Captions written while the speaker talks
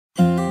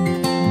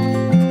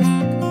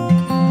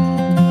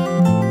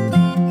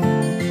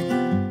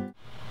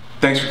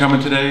Thanks for coming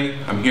today.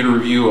 I'm here to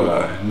review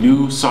a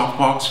new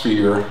softbox for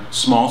your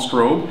small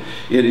strobe.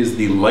 It is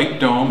the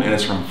LiteDome and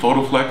it's from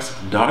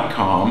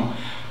PHOTOFLEX.com.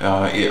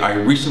 I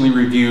recently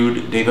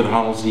reviewed David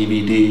Honnold's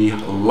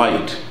DVD,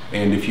 Light,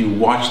 and if you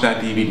watch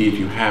that DVD, if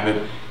you have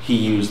it, he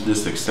used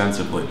this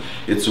extensively.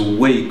 It's a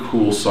way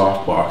cool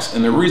softbox,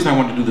 and the reason I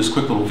wanted to do this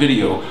quick little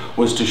video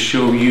was to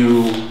show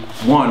you,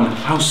 one,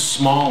 how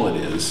small it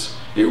is.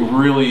 It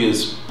really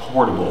is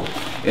portable,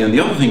 and the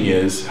other thing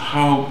is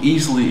how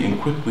easily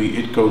and quickly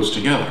it goes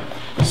together.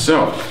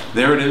 So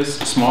there it is,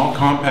 small,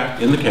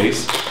 compact in the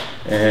case,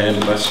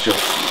 and let's just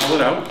pull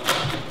it out.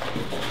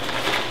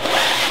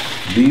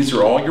 These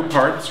are all your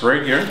parts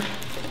right here.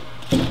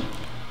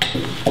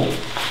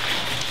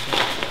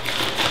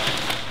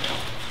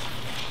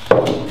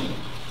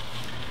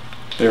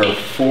 There are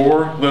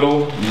 4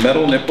 little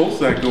metal nipples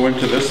that go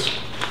into this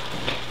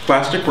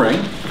plastic ring.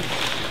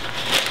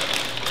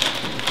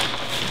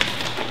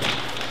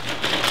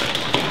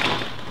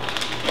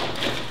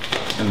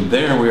 And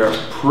there we are,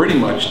 pretty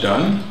much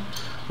done.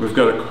 We've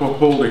got a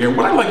holder here.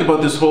 What I like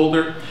about this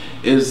holder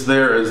is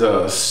there is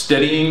a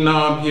steadying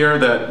knob here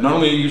that not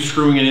only are you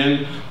screwing it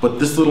in, but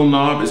this little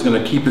knob is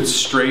going to keep it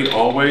straight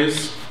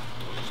always.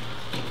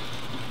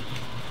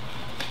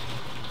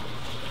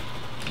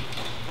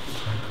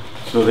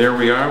 So there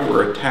we are,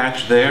 we're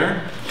attached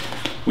there.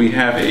 We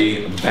have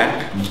a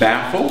back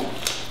baffle.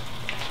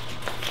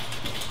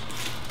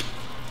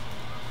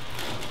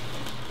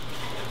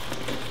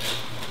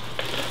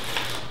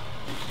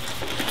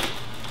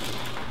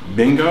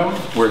 Bingo,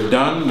 we're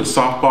done. The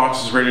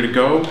softbox is ready to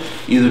go,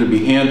 either to be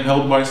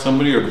handheld by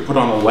somebody or to put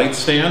on a light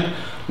stand.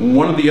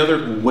 One of the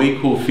other way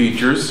cool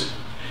features,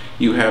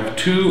 you have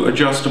 2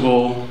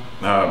 adjustable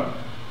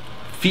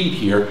feet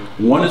here.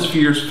 One is for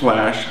your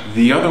flash,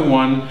 the other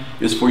one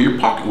is for your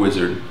pocket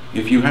wizard,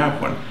 if you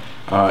have one.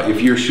 If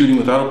you're shooting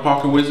without a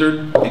pocket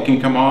wizard, it can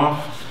come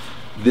off.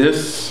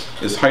 This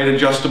is height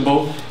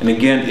adjustable, and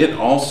again, it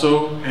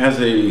also has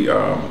a,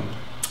 I'm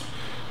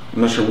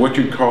not sure what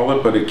you'd call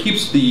it, but it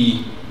keeps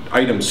the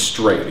item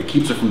straight. It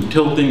keeps it from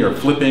tilting or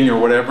flipping or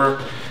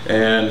whatever,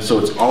 and so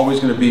it's always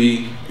going to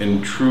be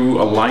in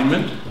true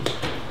alignment.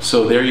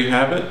 So there you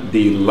have it,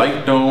 the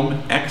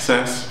LiteDome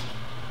XS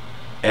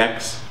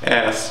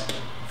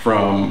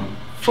from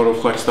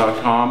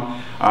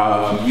PHOTOFLEX.com.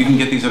 You can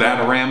get these at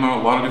Adorama,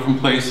 a lot of different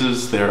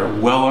places. They're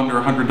well under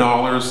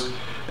 $100,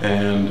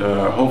 and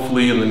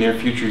hopefully in the near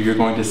future you're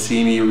going to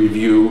see me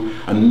review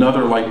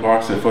another light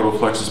box that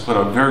PHOTOFLEX has put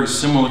out very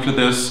similar to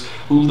this,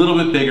 a little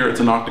bit bigger. It's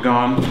an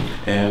octagon,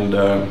 and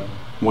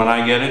when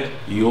I get it,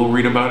 you'll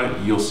read about it,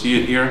 you'll see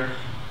it here.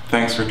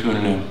 Thanks for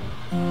tuning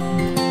in.